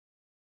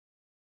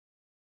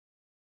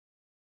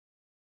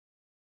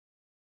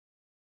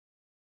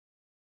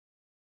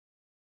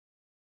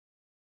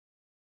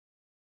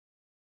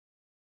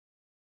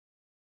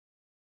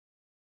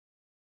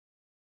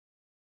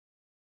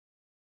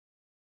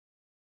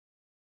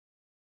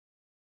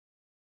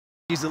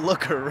He's a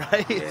looker,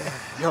 right? Yeah.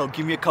 Yo,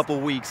 give me a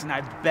couple weeks and I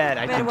bet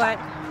I can... what?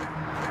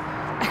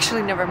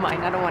 Actually, never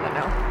mind. I don't want to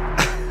know.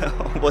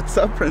 What's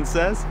up,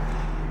 princess?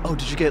 Oh,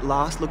 did you get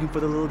lost looking for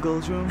the little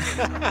girl's room?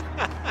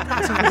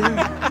 What's over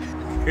there?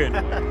 Good.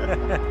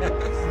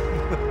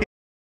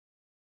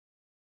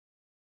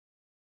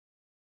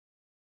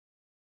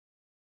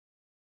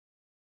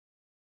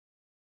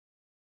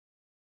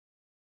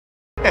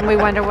 And we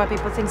wonder why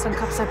people think some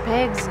cops are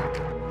pigs.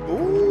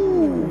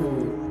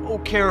 Ooh. Oh,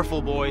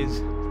 careful,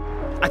 boys.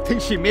 I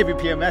think she may be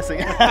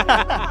PMSing.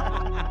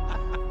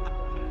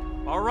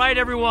 All right,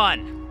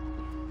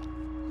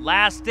 everyone.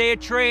 Last day of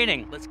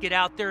training. Let's get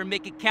out there and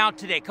make it count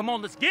today. Come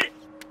on, let's get it.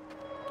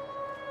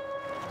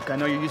 Look, I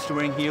know you're used to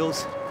wearing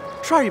heels.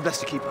 Try your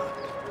best to keep up.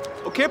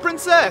 Okay,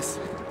 princess?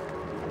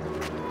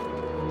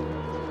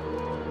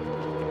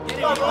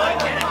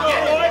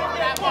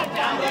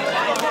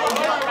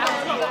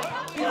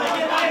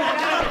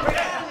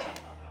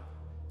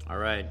 All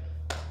right.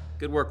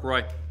 Good work,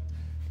 Roy.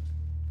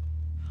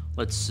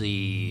 Let's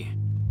see.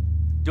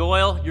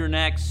 Doyle, you're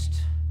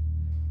next.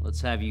 Let's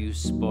have you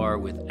spar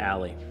with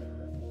Allie.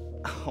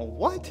 Oh,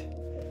 what?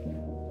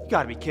 You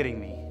gotta be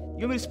kidding me. You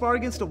want me to spar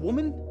against a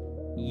woman?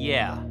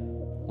 Yeah.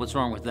 What's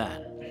wrong with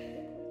that?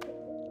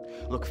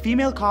 Look,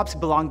 female cops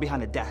belong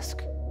behind a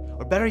desk.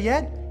 Or better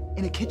yet,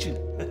 in a kitchen.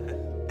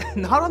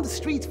 Not on the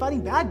streets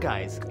fighting bad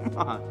guys. Come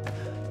on.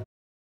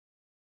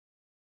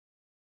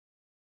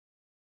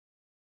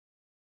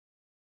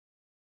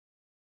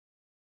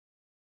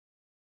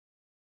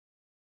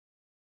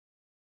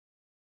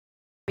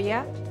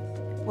 Yeah?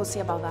 We'll see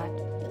about that.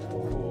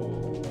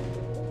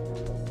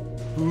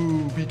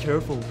 Ooh, be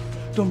careful.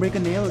 Don't break a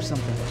nail or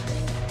something.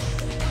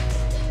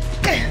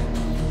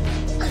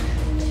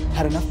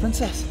 Had enough,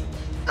 princess?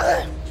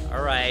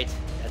 All right,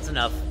 that's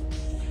enough.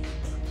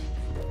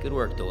 Good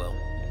work, Doyle.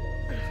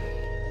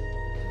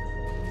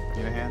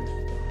 Need a hand?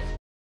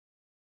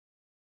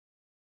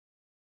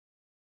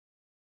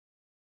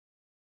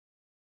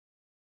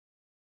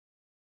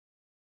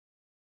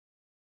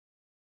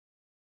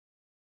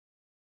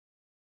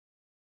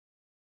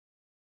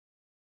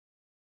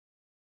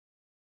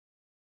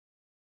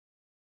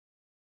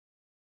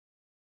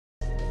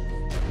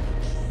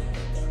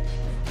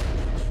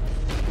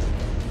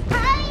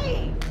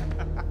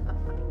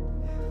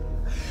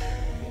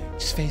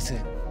 Just face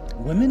it,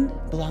 women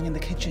belong in the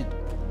kitchen.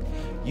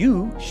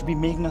 You should be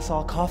making us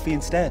all coffee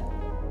instead.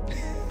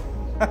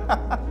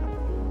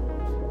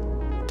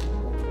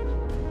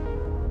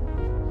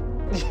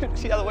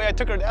 See how the way I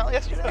took her down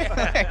yesterday?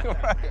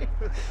 Right?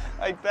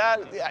 Like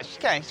that? Yeah,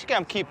 she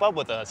can't keep up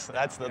with us.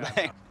 That's the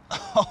thing.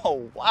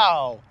 Oh,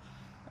 wow.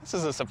 This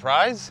is a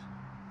surprise.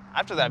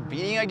 After that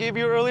beating I gave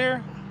you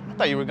earlier, I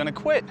thought you were gonna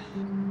quit.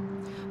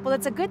 Well,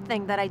 it's a good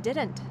thing that I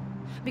didn't.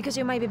 Because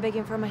you might be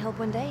begging for my help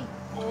one day.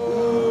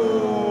 Oh.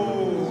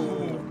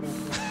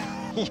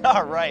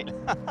 Yeah, right.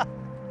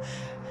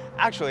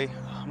 Actually,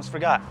 I almost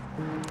forgot.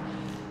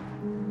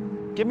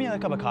 Give me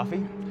another cup of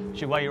coffee.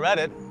 Shoot, while you're at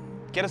it,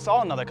 get us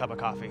all another cup of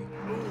coffee.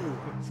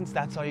 Since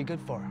that's all you're good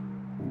for.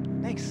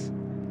 Thanks.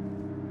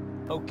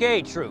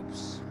 Okay,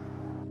 troops.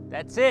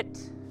 That's it.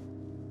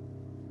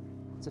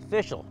 It's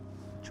official.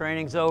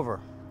 Training's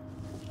over.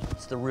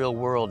 It's the real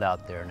world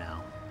out there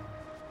now.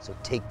 So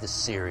take this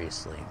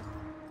seriously.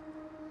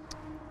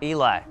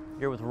 Eli,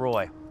 you're with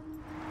Roy.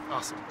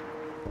 Awesome.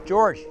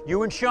 George,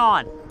 you and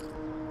Sean.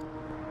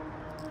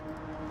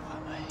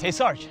 Hey,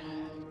 Sarge,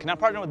 can I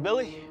partner with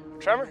Billy?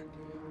 Trevor?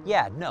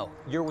 Yeah, no,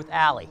 you're with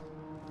Allie.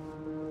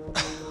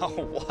 Oh,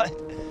 what?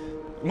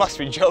 You must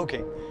be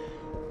joking.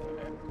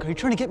 Are you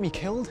trying to get me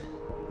killed?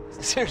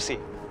 Seriously,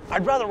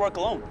 I'd rather work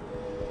alone.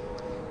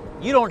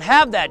 You don't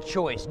have that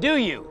choice, do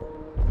you?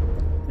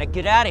 Now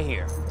get out of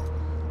here.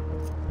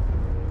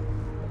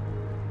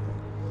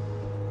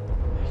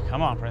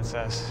 Come on,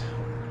 princess.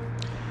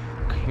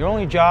 Your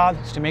only job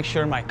is to make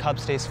sure my cup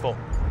stays full.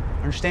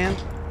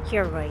 Understand?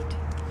 You're right.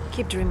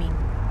 Keep dreaming.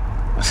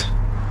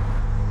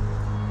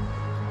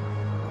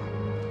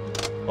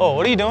 Oh,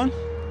 what are you doing?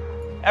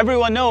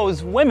 Everyone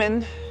knows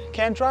women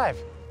can't drive.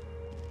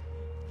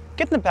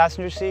 Get in the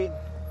passenger seat.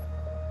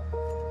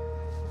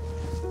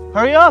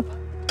 Hurry up!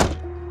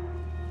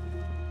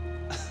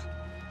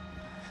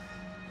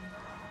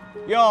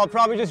 Yo, I'll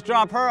probably just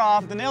drop her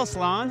off at the nail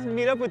salon and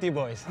meet up with you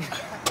boys.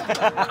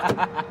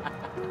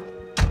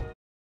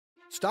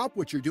 Stop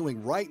what you're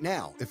doing right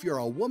now if you're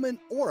a woman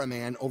or a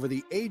man over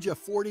the age of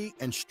 40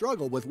 and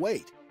struggle with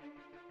weight.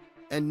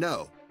 And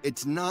no,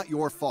 it's not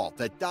your fault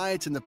that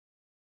diets in the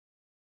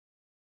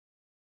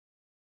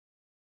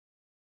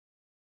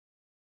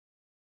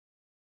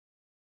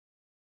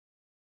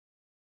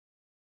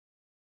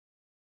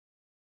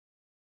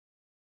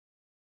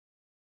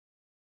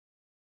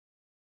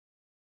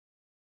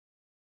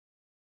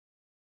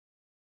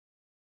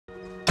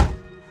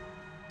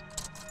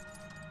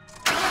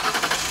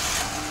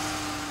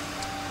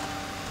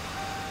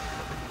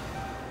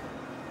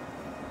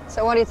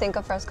So what do you think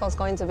a fresco's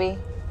going to be?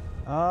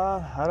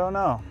 I don't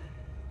know.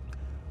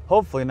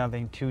 Hopefully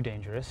nothing too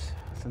dangerous,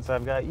 since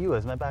I've got you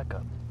as my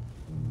backup.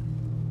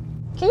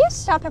 Can you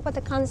stop it with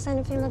the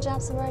condescending female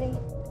jobs already?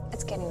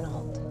 It's getting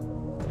old.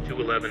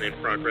 211 in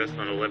progress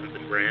on 11th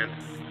and Grand.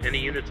 Any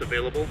units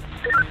available?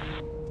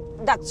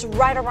 That's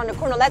right around the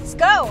corner. Let's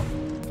go!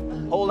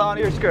 Hold on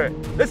to your skirt.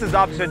 This is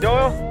Officer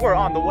Doyle. We're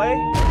on the way.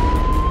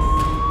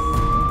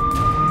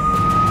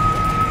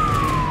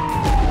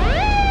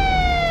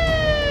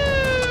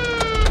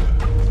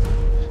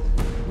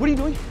 What are you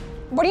doing?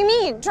 What do you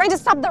mean? Trying to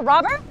stop the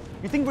robber?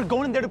 You think we're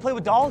going in there to play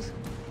with dolls?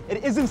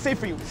 It isn't safe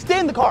for you. Stay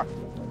in the car.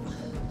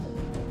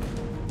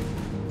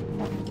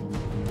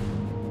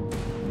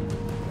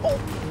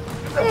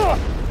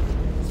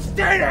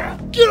 Stay there!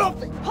 Get off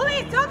me!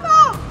 Police, don't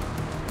move!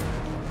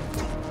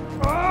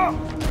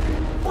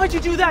 Why'd you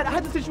do that? I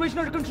had the situation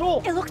under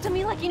control. It looked to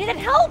me like you needed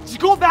help. Just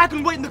go back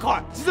and wait in the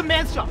car. This is a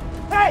man's job.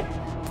 Hey!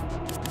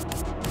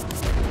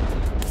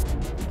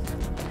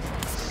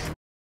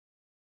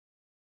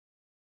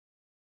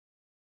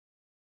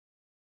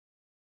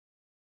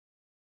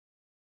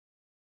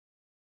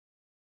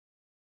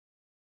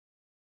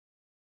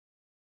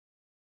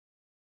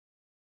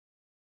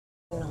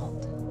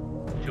 Old.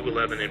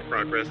 211 in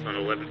progress on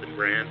 11th and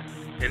Grand.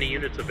 Any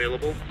units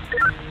available?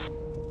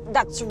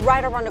 That's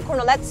right around the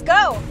corner. Let's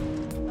go!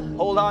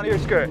 Hold on to your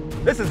skirt.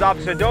 This is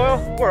Officer Doyle.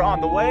 We're on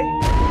the way.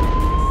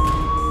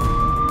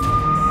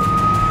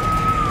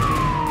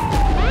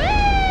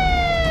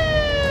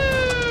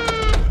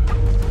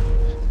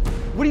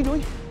 What are you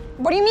doing?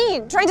 What do you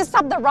mean? Trying to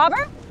stop the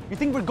robber? You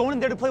think we're going in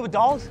there to play with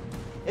dolls?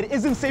 It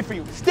isn't safe for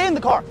you. Stay in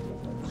the car.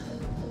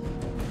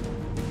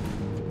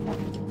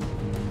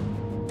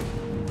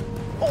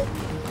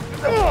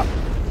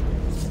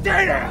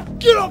 Stay there!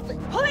 Get off me!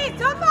 Police,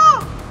 don't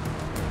move!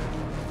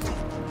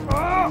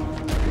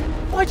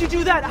 Why'd you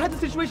do that? I had the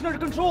situation under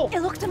control. It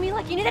looked to me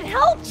like you needed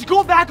help. Just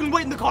go back and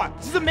wait in the car.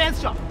 This is a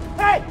man's job.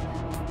 Hey!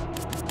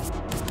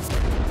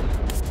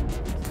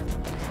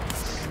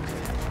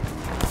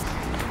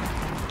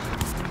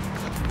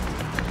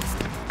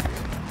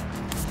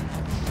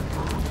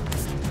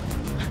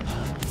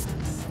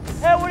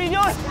 Hey, what are you doing?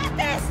 Got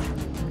this!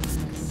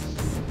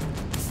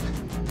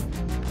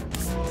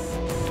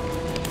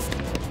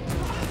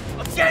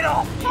 Get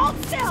off!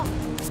 Hold still!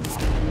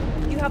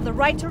 You have the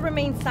right to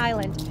remain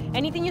silent.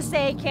 Anything you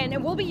say can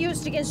and will be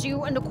used against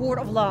you in the court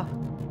of law.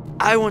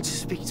 I want to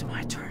speak to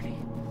my attorney.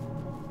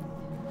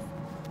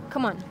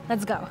 Come on,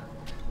 let's go.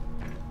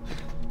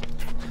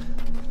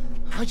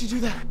 How'd you do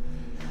that?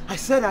 I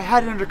said I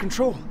had it under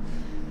control.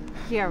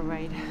 Yeah,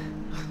 right.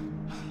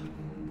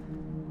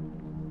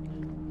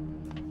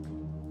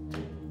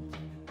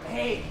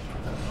 Hey,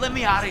 let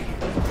me out of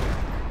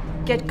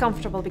here. Get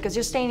comfortable because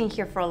you're staying in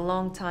here for a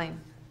long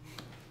time.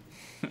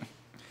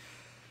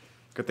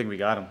 Good thing we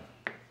got him.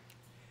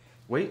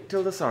 Wait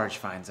till the Sarge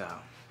finds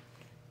out.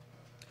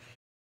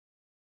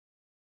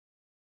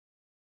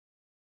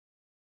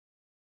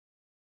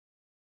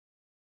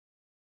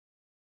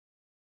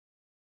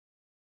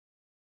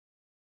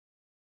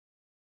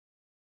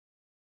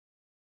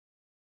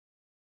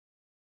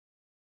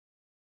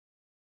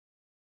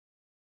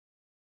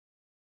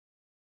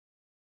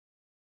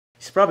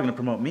 He's probably gonna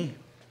promote me.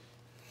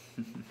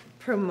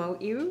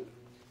 Promote you?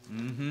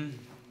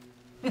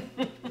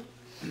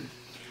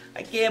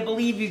 I can't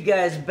believe you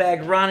guys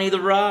bagged Ronnie the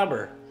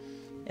robber.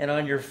 And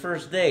on your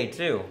first day,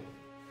 too.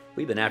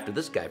 We've been after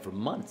this guy for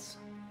months.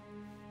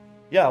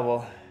 Yeah,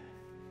 well,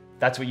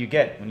 that's what you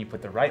get when you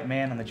put the right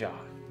man on the job.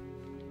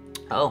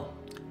 Oh,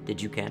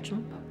 did you catch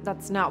him?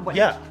 That's not what...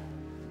 Yeah.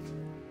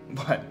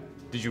 What?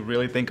 Did you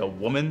really think a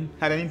woman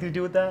had anything to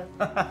do with that?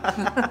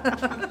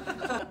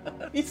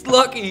 He's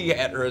lucky he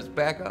had her as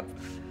backup.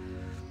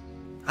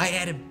 I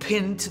had him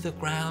pinned to the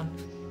ground,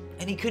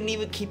 and he couldn't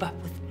even keep up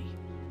with me.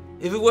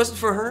 If it wasn't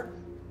for her,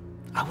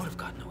 I would have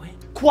gotten away.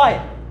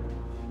 Quiet!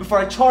 Before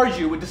I charge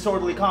you with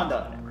disorderly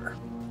conduct.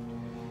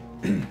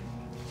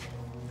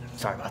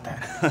 Sorry about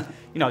that.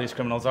 You know how these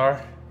criminals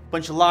are.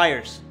 Bunch of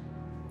liars.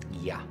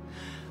 Yeah.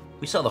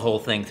 We saw the whole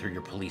thing through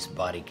your police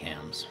body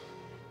cams.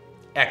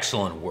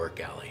 Excellent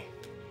work, Allie.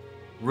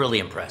 Really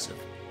impressive.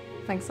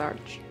 Thanks,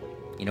 Sarge.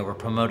 You know, we're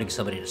promoting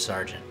somebody to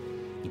sergeant.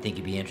 You think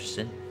you'd be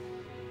interested?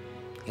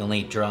 The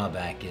only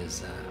drawback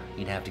is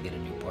you'd have to get a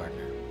new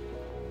partner.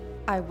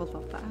 I will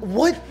love that.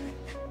 What?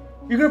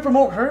 You're gonna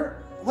promote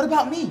her? What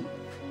about me?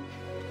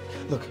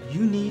 Look,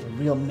 you need a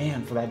real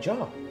man for that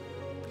job.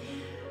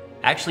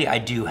 Actually, I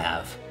do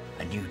have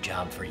a new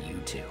job for you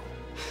two.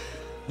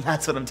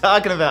 That's what I'm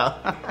talking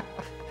about.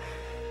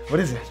 What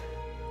is it?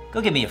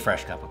 Go get me a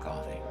fresh cup of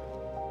coffee.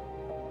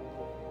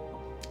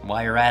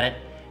 While you're at it,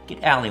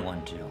 get Allie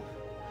one too.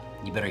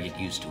 You better get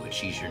used to it.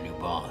 She's your new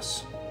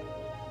boss.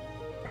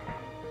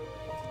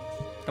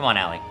 Come on,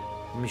 Allie.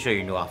 Let me show you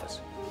your new office.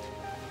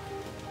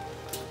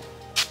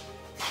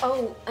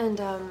 Oh,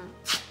 and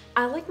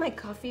I like my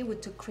coffee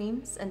with 2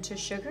 creams and 2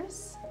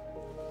 sugars.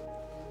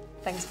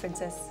 Thanks,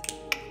 Princess.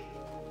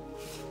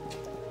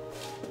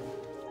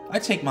 I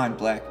take mine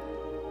black.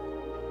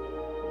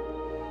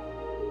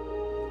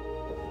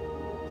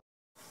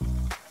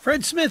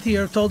 Fred Smith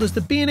here told us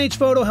the B&H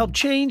photo helped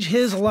change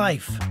his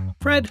life.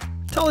 Fred,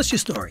 tell us your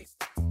story.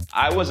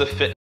 I was a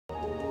fit.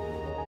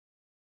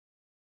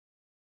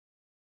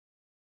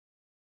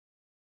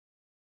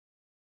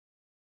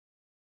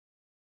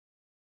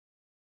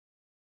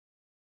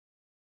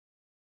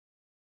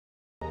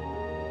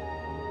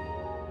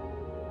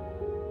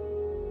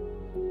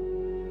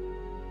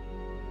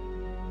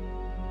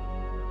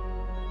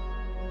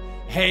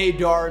 Hey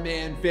Dhar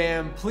Mann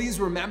fam, please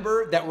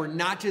remember that we're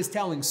not just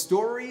telling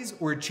stories,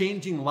 we're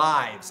changing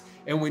lives.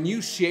 And when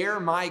you share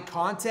my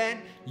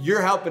content,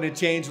 you're helping to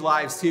change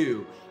lives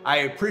too. I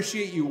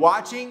appreciate you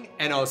watching,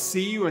 and I'll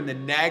see you in the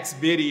next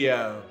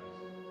video.